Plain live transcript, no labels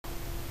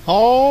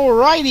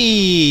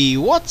Alrighty,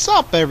 what's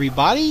up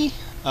everybody?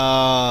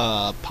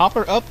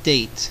 Popper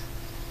update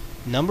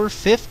number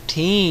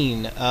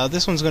 15.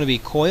 This one's going to be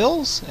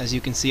Coils, as you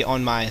can see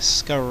on my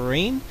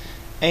screen.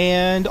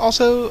 And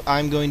also,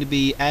 I'm going to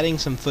be adding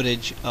some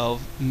footage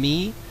of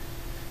me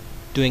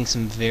doing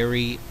some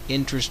very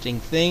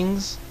interesting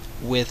things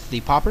with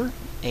the popper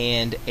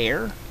and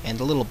air and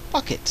a little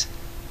bucket.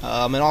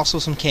 And also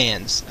some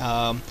cans.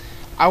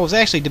 I was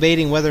actually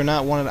debating whether or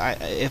not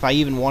if I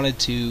even wanted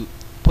to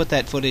put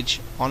that footage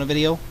on a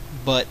video,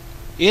 but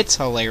it's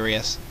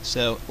hilarious.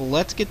 So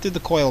let's get through the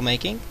coil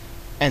making,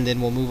 and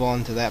then we'll move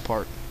on to that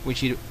part,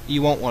 which you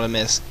won't want to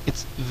miss.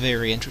 It's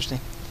very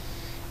interesting.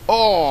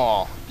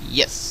 Oh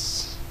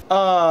yes.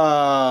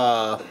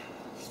 I'm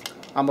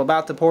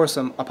about to pour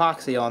some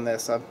epoxy on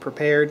this. I've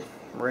prepared,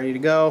 I'm ready to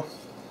go.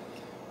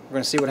 We're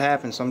gonna see what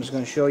happens. So I'm just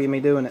gonna show you me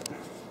doing it.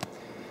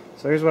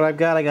 So here's what I've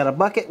got. I got a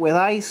bucket with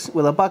ice,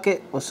 with a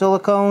bucket with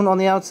silicone on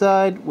the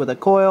outside, with a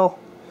coil,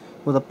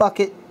 with a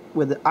bucket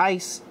with the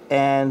ice,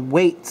 and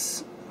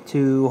weights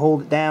to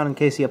hold it down in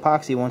case the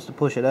epoxy wants to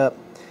push it up.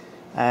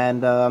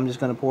 And I'm just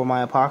going to pour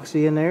my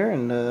epoxy in there,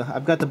 and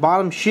I've got the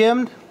bottom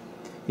shimmed.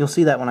 You'll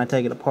see that when I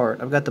take it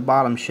apart. I've got the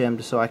bottom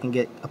shimmed so I can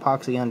get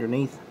epoxy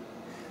underneath.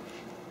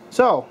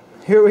 So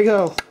here we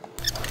go.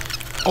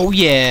 Oh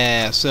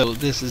yeah, so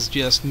this is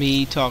just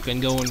me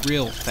talking going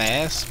real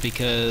fast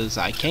because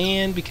I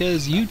can,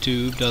 because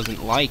YouTube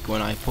doesn't like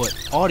when I put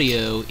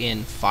audio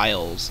in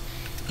files.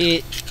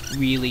 It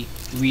really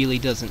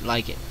doesn't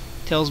like it.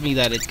 Tells me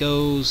that it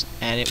goes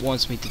and it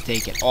wants me to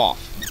take it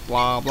off.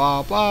 Blah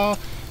blah blah.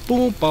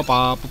 Boom ba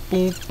ba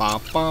boom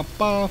ba ba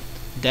ba.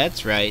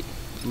 That's right.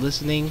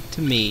 Listening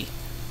to me.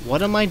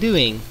 What am I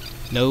doing?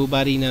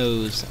 Nobody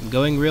knows. I'm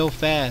going real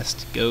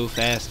fast. Go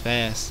fast.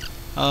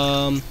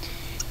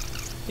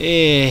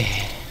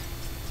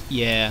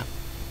 Yeah.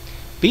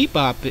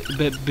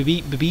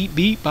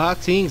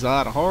 Beatboxing's a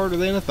lot harder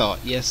than I thought.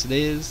 Yes, it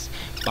is.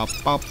 Ba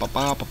ba ba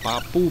ba ba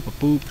ba boo ba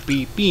boo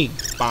beep beep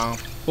ba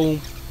boom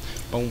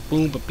boom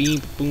boom ba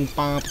beep boom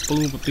ba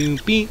boom ba boom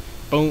beep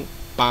boom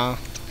ba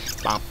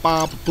ba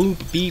ba boom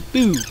ba beep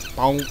boo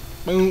boom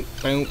boom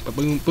boom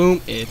boom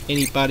boom. If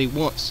anybody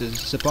wants to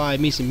supply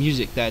me some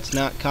music that's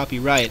not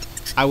copyrighted,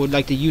 I would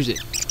like to use it.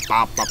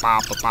 Ba ba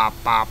ba ba ba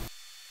ba.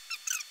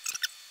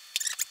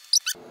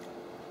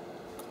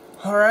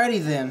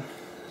 Alrighty then.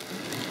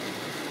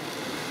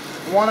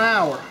 1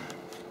 hour.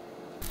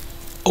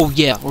 Oh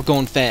yeah, we're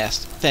going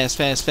fast. Fast,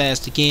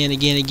 again.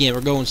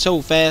 We're going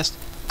so fast,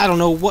 I don't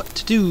know what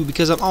to do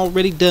because I'm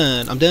already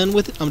done. I'm done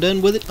with it.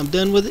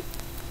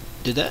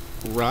 Did that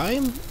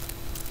rhyme?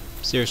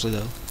 Seriously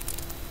though.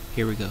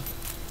 Here we go.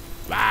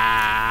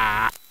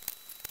 On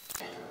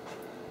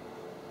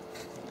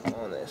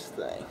this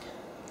thing.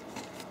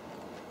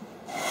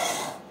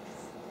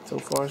 So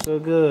far so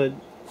good.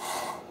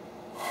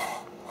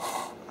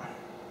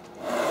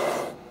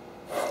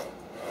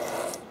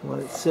 Let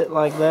it sit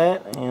like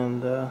that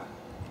and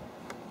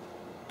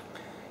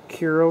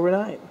cure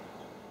overnight.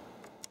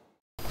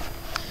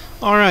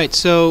 Alright,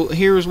 so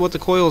here's what the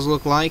coils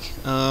look like.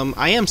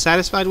 I am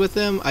satisfied with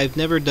them. I've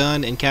never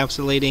done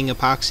encapsulating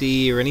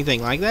epoxy or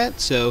anything like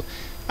that, so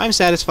I'm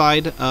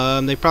satisfied.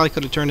 They probably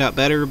could have turned out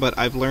better, but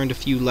I've learned a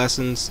few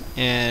lessons,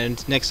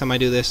 and next time I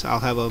do this I'll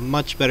have a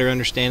much better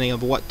understanding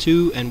of what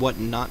to and what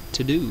not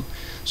to do.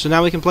 So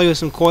now we can play with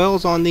some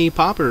coils on the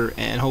popper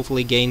and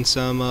hopefully gain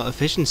some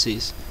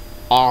efficiencies.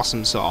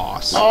 Awesome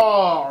sauce.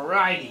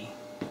 Alrighty.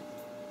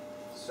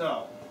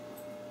 So,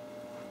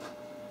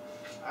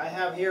 I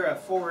have here a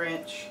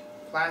 4-inch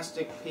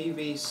plastic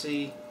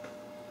PVC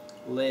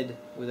lid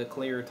with a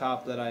clear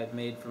top that I had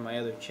made from my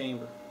other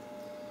chamber.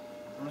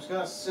 I'm just going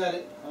to set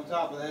it on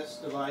top of this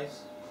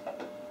device.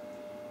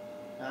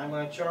 And I'm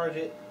going to charge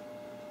it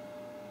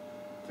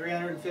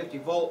 350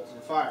 volts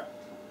and fire.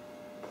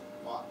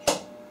 Watch.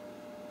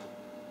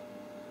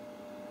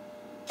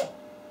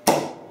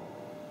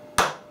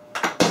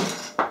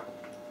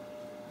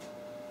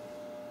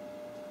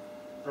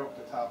 Broke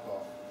the top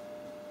off.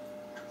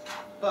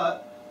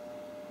 But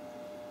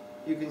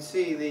you can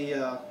see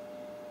the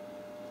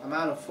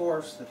amount of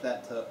force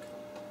that took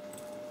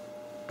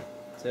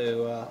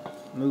to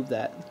move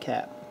that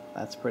cap.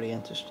 That's pretty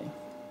interesting.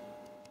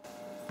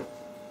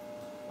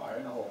 Fire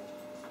in the hole.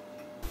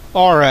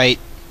 Alright,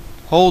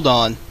 hold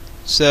on.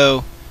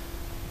 So,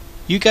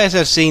 you guys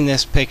have seen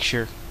this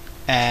picture,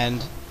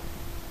 and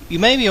you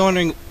may be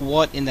wondering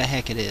what in the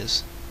heck it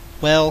is.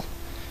 Well,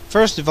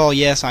 first of all,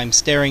 yes, I'm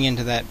staring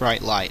into that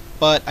bright light,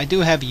 but I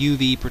do have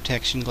UV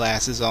protection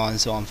glasses on,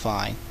 so I'm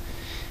fine.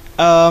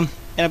 And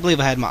I believe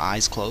I had my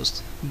eyes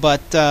closed.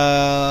 But,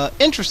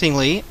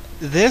 interestingly,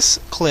 this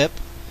clip,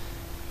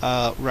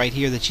 right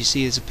here that you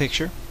see as a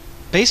picture,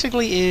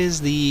 basically is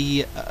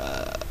the,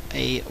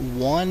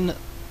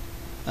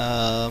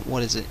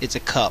 what is it? It's a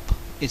cup.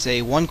 It's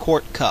a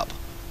 1-quart cup.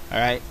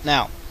 Alright,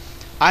 now,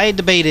 I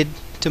debated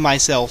to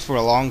myself for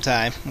a long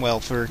time,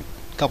 well, for a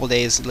couple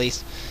days at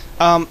least,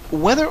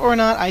 whether or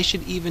not I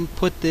should even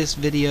put this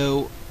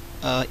video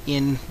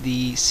in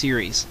the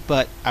series,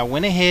 but I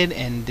went ahead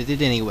and did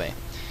it anyway.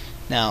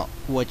 Now,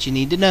 what you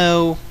need to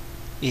know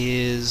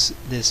is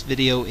this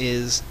video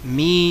is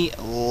me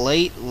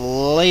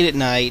late at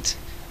night,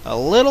 a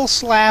little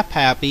slap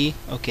happy,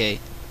 okay,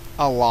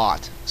 a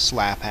lot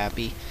slap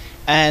happy,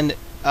 and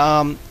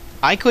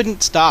I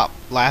couldn't stop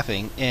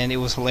laughing, and it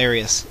was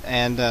hilarious,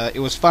 and it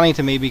was funny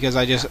to me because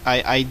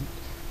I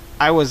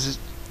was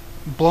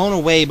blown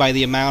away by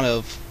the amount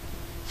of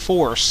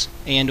force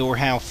and or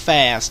how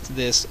fast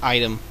this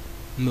item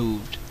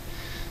moved.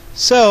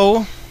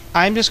 So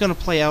I'm just going to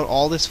play out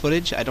all this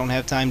footage. I don't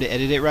have time to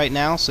edit it right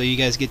now, so you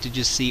guys get to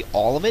just see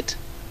all of it.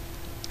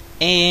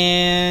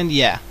 And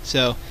yeah,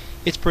 so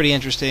it's pretty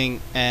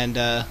interesting,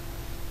 and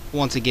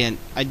once again,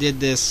 I did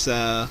this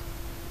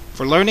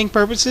for learning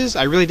purposes.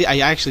 I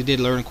actually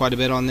did learn quite a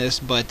bit on this,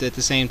 but at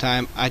the same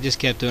time, I just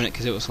kept doing it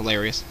because it was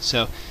hilarious.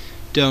 So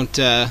don't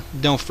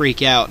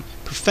freak out.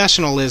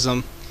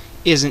 Professionalism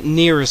isn't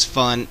near as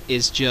fun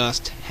as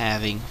just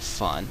having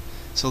fun.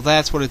 So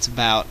that's what it's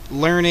about: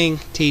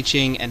 learning,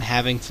 teaching, and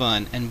having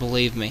fun. And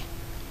believe me,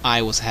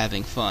 I was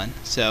having fun.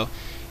 So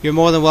you're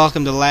more than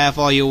welcome to laugh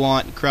all you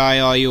want, cry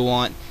all you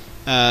want.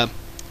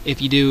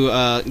 If you do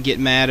get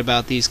mad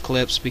about these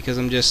clips because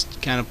I'm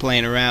just kind of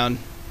playing around,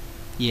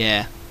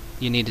 yeah,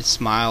 you need to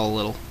smile a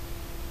little.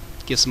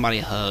 Give somebody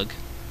a hug.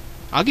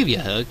 I'll give you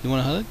a hug. You want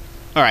a hug?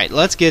 Alright,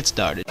 let's get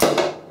started.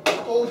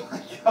 Oh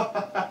my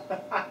god.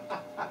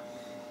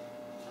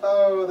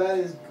 Oh, that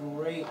is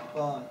great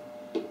fun.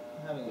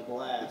 I'm having a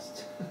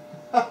blast.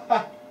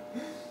 I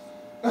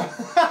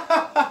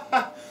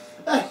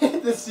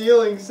hit the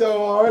ceiling so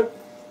hard.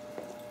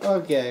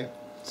 Okay,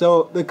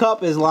 so the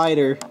cup is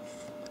lighter.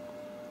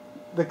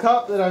 The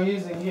cup that I'm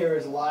using here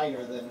is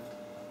lighter than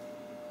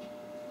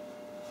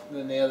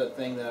the other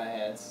thing that I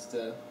had. It's just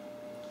a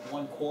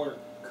 1/4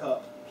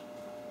 cup.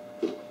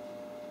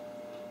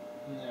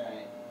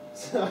 Alright,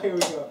 so here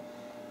we go.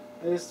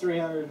 There's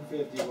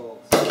 350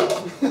 volts.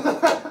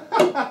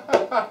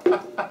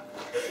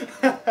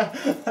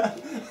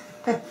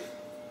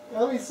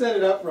 Let me set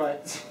it up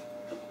right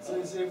so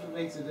you see if it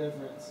makes a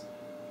difference.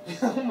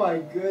 Oh my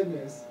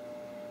goodness.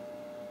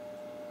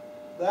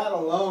 That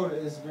alone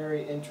is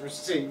very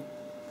interesting.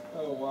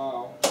 Oh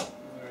wow.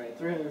 Alright,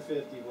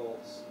 350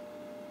 volts.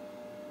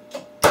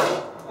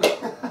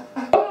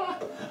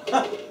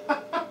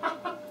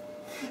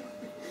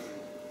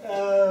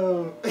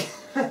 Oh.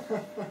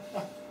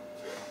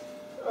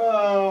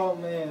 Oh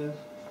man.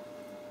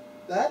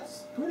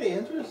 That's pretty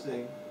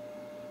interesting.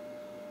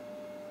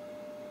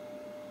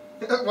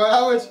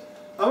 Well,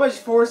 how much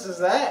force is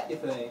that, you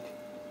think?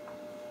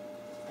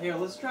 Here,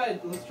 let's try a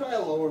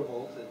lower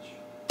voltage.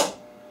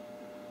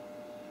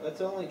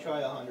 Let's only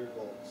try 100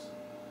 volts.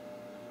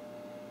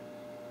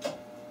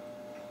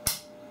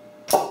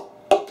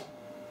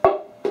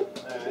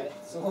 Alright,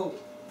 so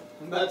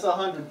that's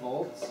 100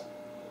 volts.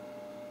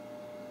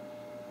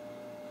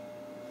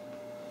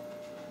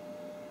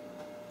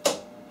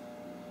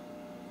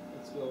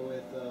 Let's go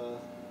with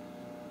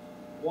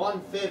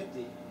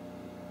 150.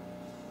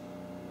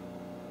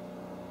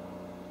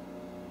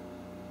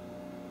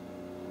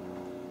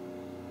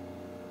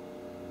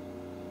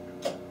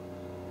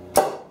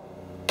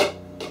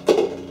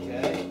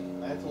 Okay,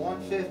 that's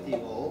 150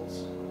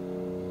 volts.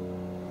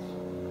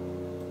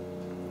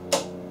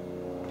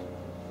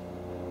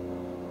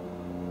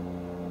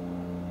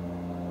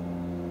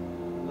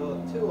 Go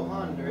with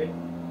 200.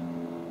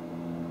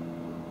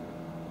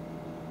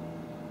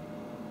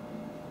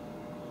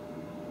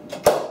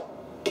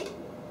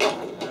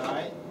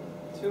 Alright,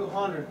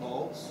 200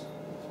 volts.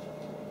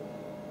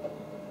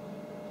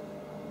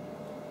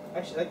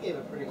 Actually, that gave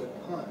a pretty good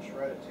punch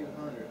right at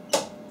 200.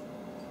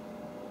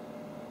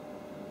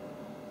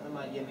 That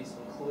might give me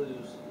some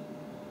clues.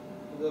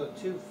 We'll go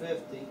with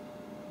 250.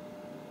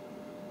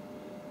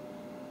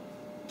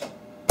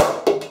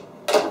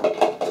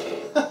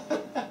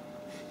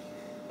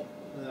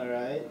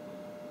 Alright.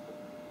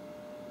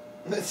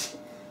 Let's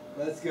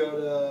go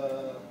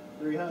to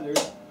 300.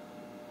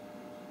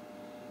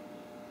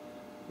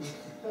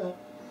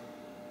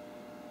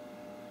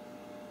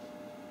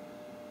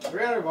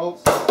 300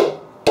 volts.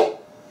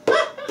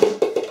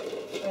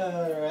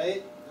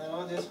 Alright, and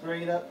I'll just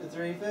bring it up to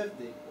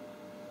 350.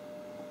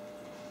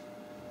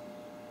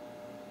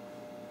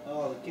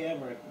 Oh, the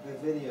camera, the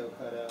video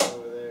cut out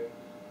over there.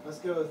 Let's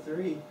go with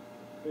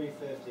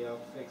 350. I'll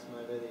fix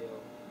my video.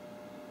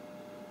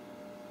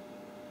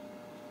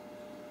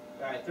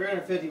 Alright,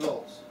 350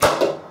 volts.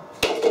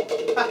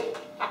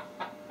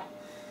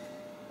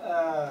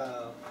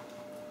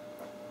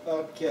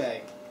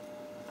 Okay.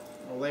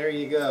 Well, there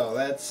you go.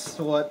 That's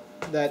what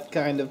that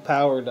kind of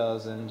power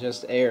does in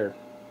just air.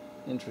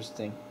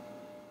 Interesting.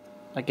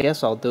 I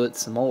guess I'll do it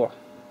some more.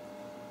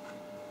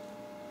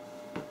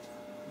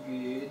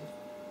 Good.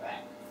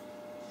 Back.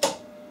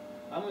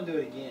 I'm going to do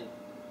it again.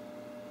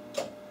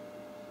 You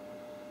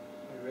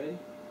ready?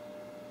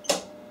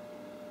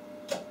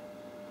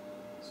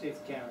 See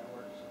if the camera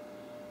works.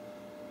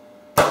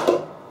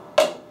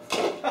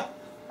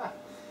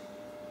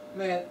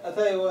 Man, I'll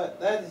tell you what,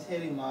 that is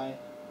hitting my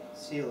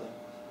ceiling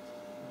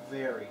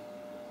very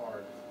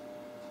hard.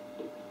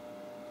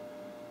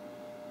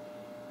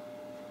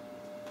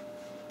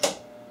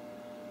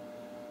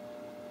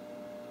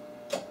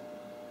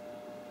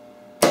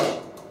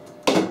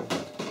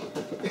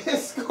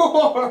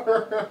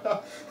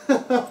 more!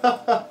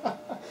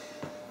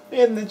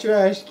 In the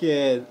trash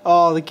can.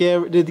 Oh, the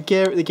camera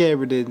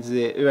didn't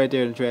see it. Right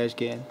there in the trash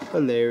can.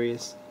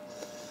 Hilarious.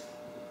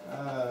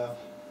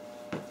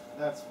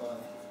 That's funny.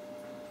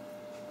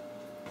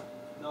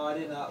 No, I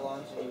did not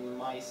launch any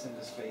mice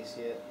into space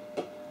yet.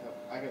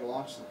 I could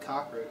launch some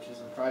cockroaches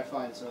and probably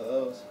find some of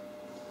those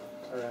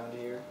around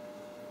here.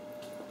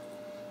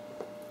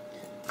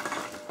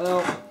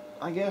 Well,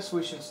 I guess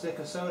we should stick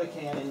a soda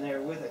can in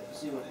there with it to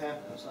see what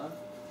happens, huh?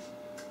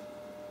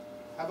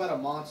 How about a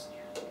monster?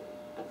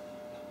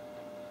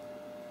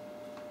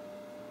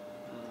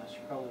 I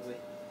should probably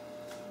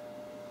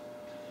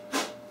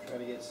try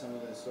to get some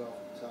of this off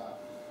the top.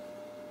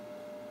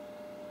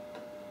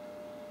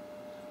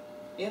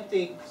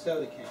 Empty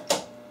soda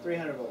can,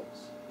 300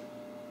 volts.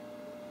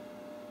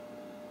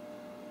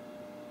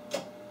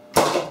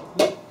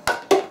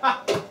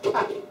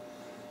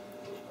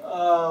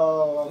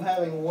 Oh, I'm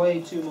having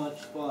way too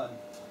much fun.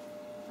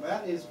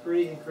 That is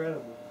pretty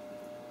incredible.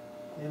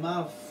 The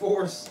amount of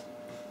force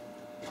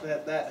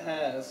that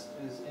has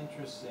is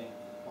interesting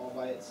all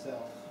by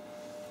itself.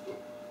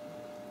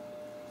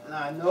 And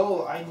I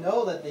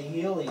know that the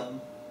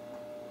helium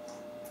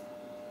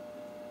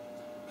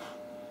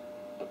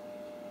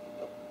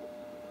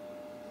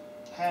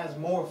has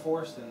more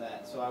force than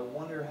that, so I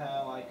wonder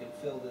how I could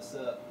fill this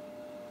up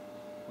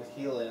with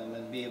helium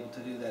and be able to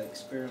do that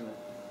experiment.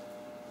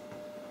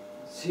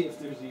 See if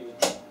there's even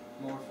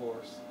more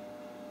force.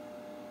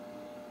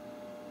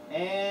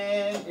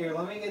 And here,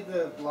 let me get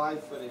the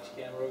live footage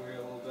camera over here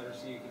a little better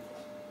so you can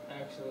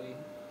actually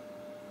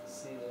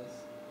see this.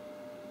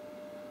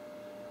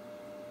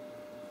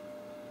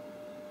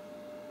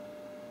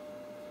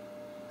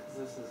 Because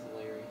this is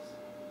hilarious.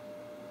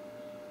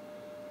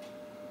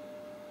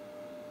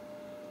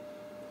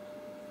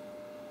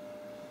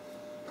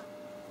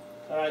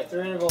 Alright,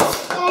 300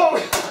 volts. Oh!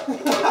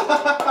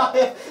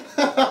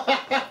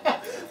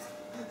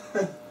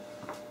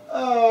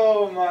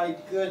 Oh my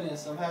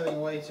goodness, I'm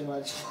having way too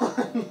much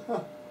fun.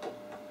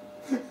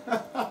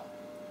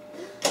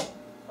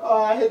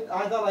 Oh, I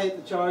thought I hit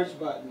the charge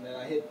button and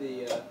I hit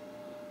the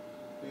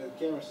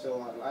camera's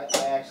still on. I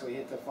actually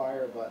hit the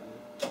fire button.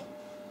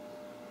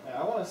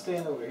 Now, I want to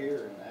stand over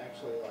here and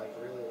actually like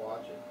really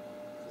watch it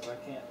because I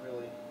can't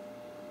really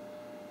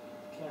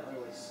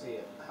see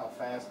it, how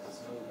fast it's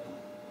moving.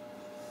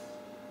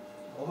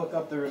 We'll hook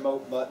up the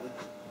remote button.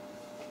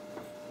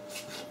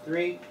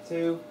 3,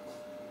 2,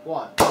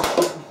 1.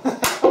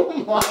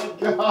 Oh my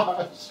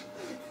gosh!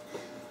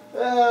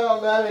 Oh,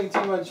 I'm having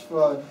too much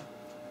fun.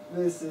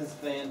 This is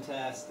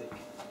fantastic.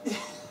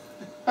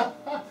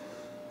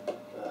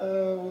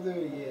 We'll do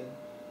it again.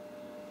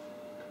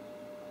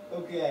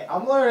 Okay,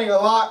 I'm learning a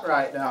lot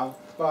right now,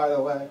 by the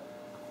way.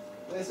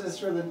 This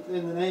is in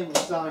the name of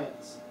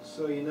science,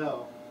 so you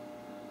know.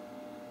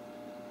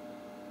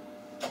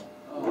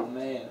 Oh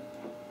man,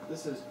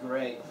 this is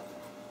great.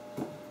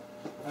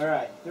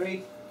 Alright,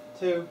 3,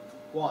 2,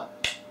 1.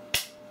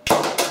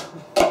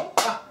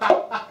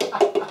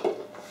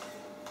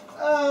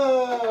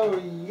 Oh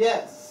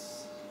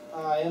yes,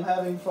 I am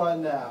having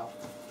fun now.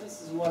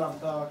 This is what I'm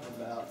talking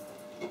about.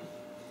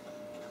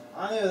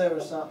 I knew there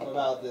was something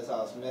about this I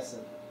was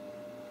missing.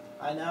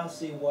 I now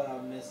see what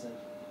I'm missing.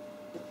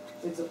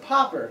 It's a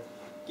popper.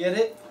 Get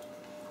it?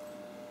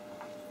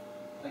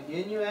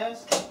 Again, you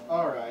ask?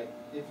 Alright,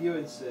 if you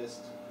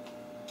insist.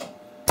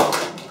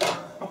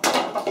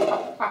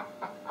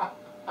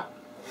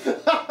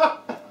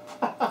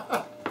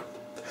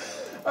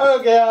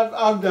 Okay,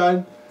 I'm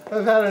done.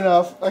 I've had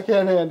enough. I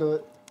can't handle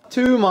it.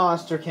 2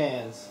 monster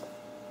cans.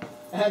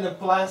 And a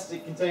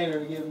plastic container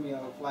to give me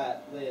on a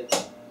flat lid.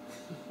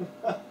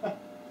 I'm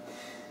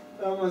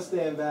going to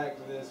stand back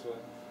for this one.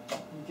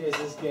 In case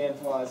this can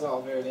flies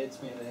off here and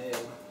hits me in the head.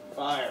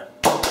 Fire.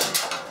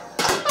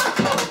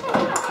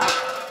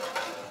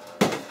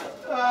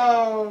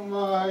 Oh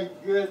my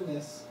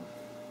goodness.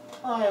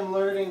 I am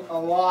learning a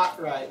lot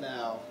right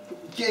now.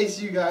 In case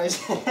you guys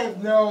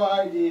have no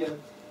idea.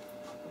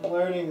 I'm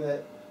learning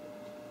that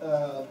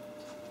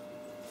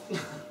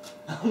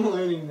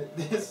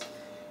this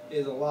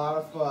is a lot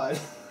of fun.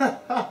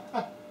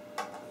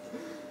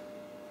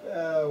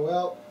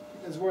 Well,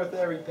 it's worth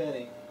every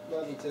penny.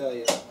 Let me tell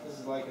you, this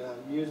is like an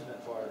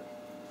amusement park.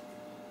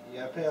 You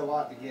gotta pay a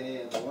lot to get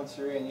in, but once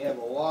you're in, you have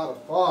a lot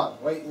of fun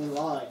waiting in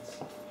lines.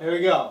 Here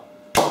we go.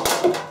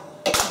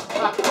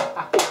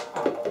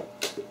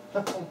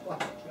 Oh my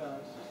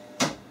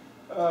gosh.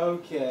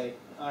 Okay,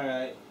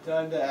 alright,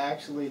 time to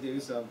actually do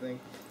something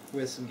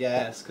with some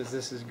gas, because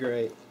this is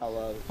great. I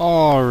love it.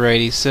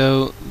 Alrighty,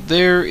 so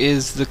there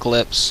is the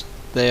clips.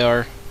 They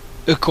are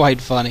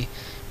quite funny.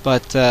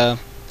 But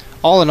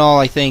all in all,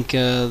 I think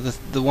the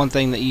one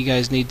thing that you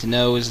guys need to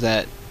know is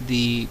that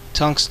the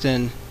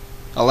tungsten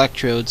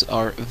electrodes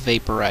are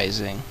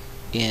vaporizing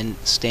in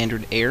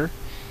standard air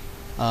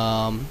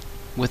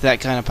with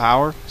that kind of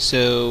power.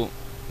 So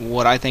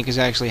what I think is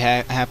actually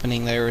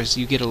happening there is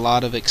you get a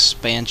lot of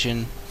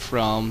expansion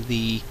from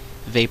the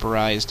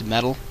vaporized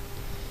metal,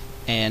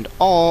 and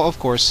all, of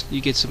course,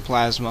 you get some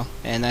plasma,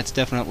 and that's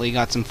definitely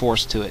got some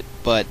force to it.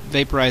 But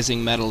vaporizing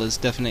metal is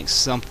definitely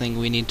something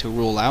we need to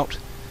rule out.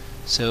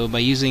 So by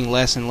using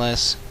less and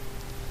less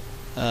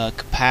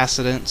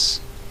capacitance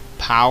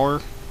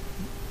power,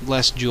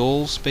 less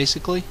joules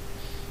basically,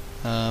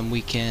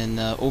 we can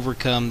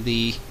overcome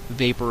the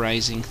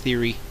vaporizing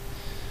theory.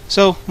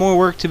 So more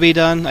work to be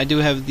done. I do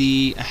have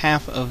the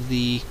half of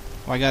the,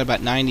 well, I got about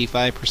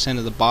 95%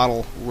 of the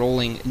bottle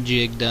rolling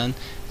jig done.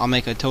 I'll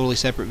make a totally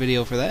separate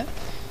video for that.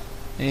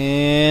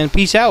 And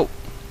peace out.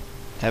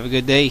 Have a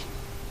good day.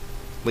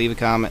 Leave a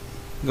comment.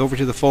 Go over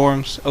to the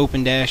forums,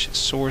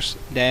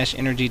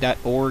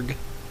 open-source-energy.org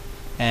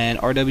and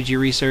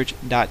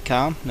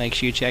RWGresearch.com. Make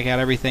sure you check out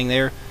everything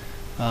there.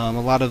 A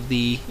lot of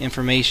the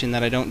information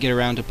that I don't get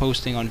around to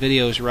posting on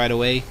videos right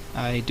away,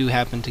 I do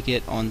happen to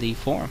get on the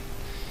forum.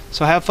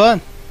 So have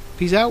fun.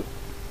 Peace out.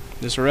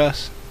 This is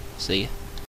Russ. See ya.